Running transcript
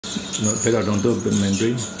periodontal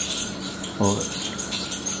membrane, or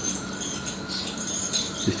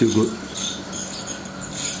it's still good.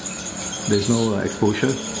 There's no exposure,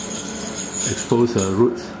 exposed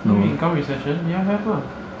roots. No income recession, yeah, have a.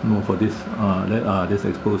 No, for this, this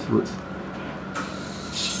exposed roots.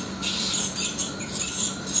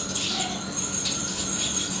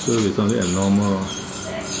 So it's only a normal.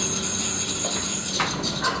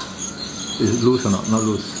 Is it loose or not? Not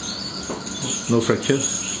loose. No fracture.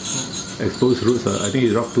 Exposed roots. I think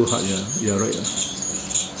it rocked too hard. Yeah, you're right.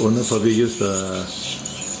 Owner probably used the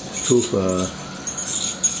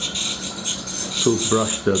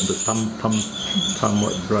toothbrush, the thumb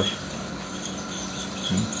brush.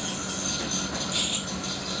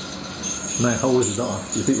 Now, how old is the dog?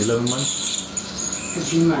 Is it 11 months?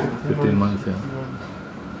 15 months. 15 months, yeah.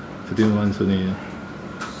 15 months only. Yeah.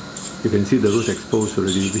 You can see the roots exposed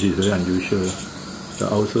already, which is very unusual. The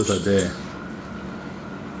ulcers are there.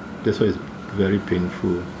 That's why it's very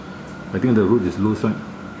painful. I think the root is loose, right?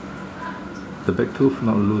 The back tooth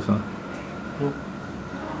not loose, huh? No.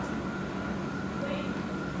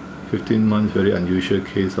 15 months, very unusual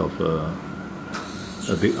case of a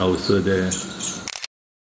big ulcer there.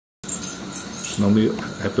 Normally it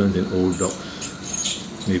happens in old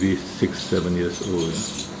dogs, maybe 6-7 years old.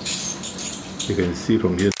 You can see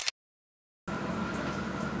from here,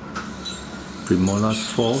 premolars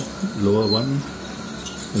 4, lower one.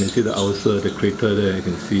 And you see the ulcer, the crater there, you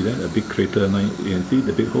can see that, a big crater, you can see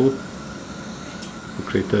the big hole, the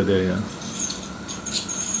crater there, yeah.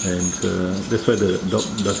 And that's why the dog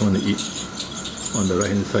doesn't want to eat on the right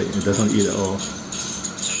hand side, it doesn't eat at all.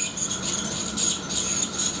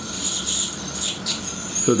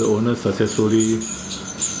 So the owner successfully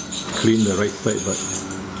cleaned the right side, but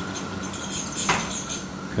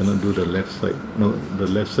cannot do the left side. No, the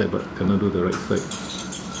left side, but cannot do the right side.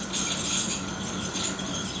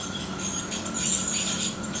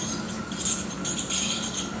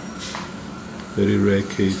 Very rare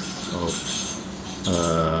case of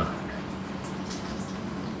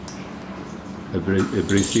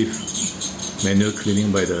abrasive manual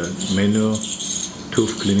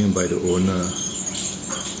tooth cleaning by the owner.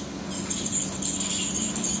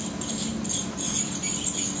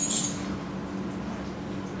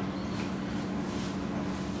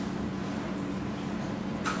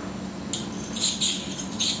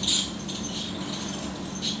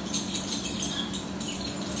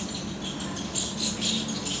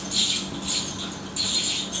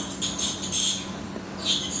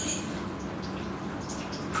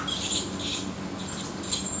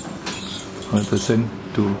 %2.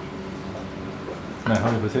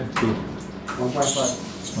 100% 2.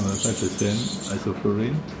 1.5%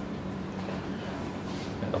 isoflurane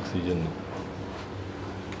and oxygen.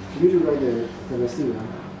 You need to write the receipt.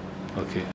 Okay.